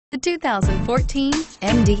The 2014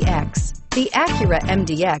 MDX. The Acura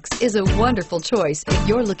MDX is a wonderful choice if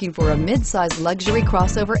you're looking for a mid-size luxury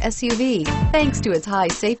crossover SUV. Thanks to its high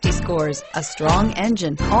safety scores, a strong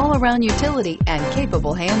engine, all-around utility, and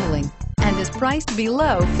capable handling, and is priced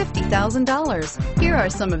below $50,000. Here are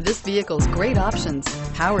some of this vehicle's great options: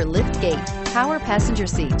 power liftgate, power passenger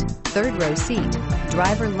seat, third row seat,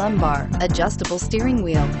 driver lumbar, adjustable steering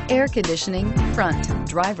wheel, air conditioning, front,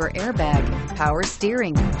 driver airbag, power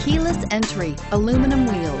steering, keyless entry, aluminum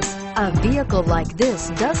wheels. A vehicle like this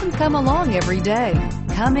doesn't come along every day.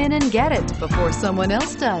 Come in and get it before someone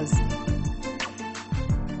else does.